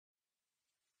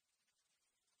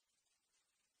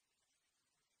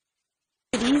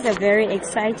It is a very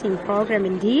exciting program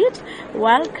indeed.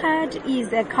 Wild Card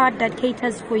is a card that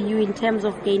caters for you in terms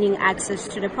of gaining access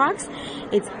to the parks.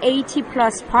 It's 80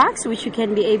 plus parks which you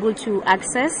can be able to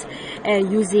access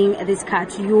using this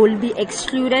card. You will be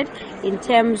excluded in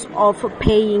terms of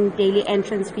paying daily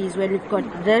entrance fees when we've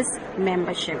got this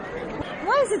membership.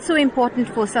 Why is it so important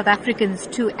for South Africans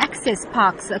to access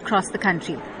parks across the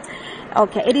country?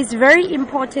 Okay, it is very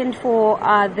important for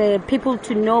the people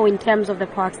to know in terms of the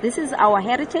parks. This is our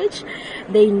heritage.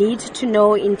 They need to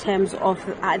know in terms of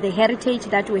the heritage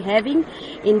that we're having,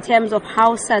 in terms of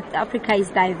how South Africa is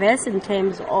diverse in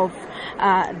terms of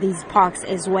these parks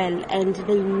as well. And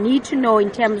they need to know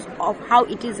in terms of how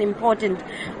it is important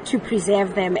to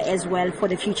preserve them as well for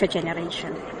the future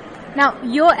generation. Now,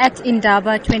 you're at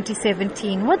Indaba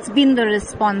 2017. What's been the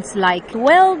response like?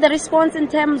 Well, the response in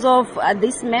terms of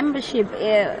this membership,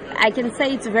 I can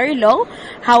say it's very low.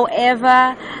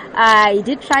 However, I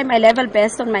did try my level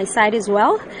best on my side as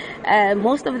well.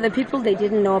 Most of the people, they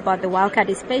didn't know about the wildcard,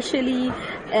 especially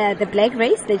the black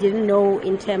race. They didn't know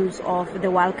in terms of the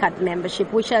wildcard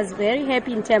membership, which I was very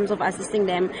happy in terms of assisting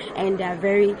them, and they're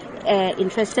very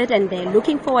interested and they're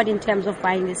looking forward in terms of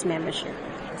buying this membership.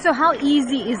 So how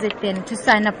easy is it then to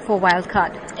sign up for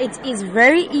Wildcard? It is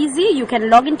very easy. You can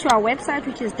log into our website,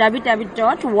 which is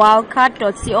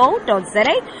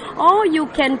www.wildcard.co.za, or you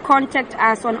can contact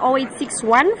us on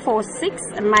 0861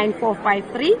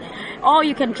 469453, or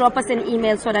you can drop us an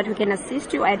email so that we can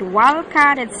assist you at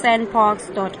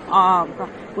wildcard@SANParks.org.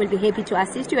 We'll be happy to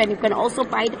assist you, and you can also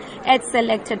buy it at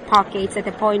selected park gates at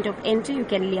the point of entry. You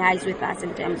can liaise with us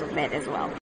in terms of that as well.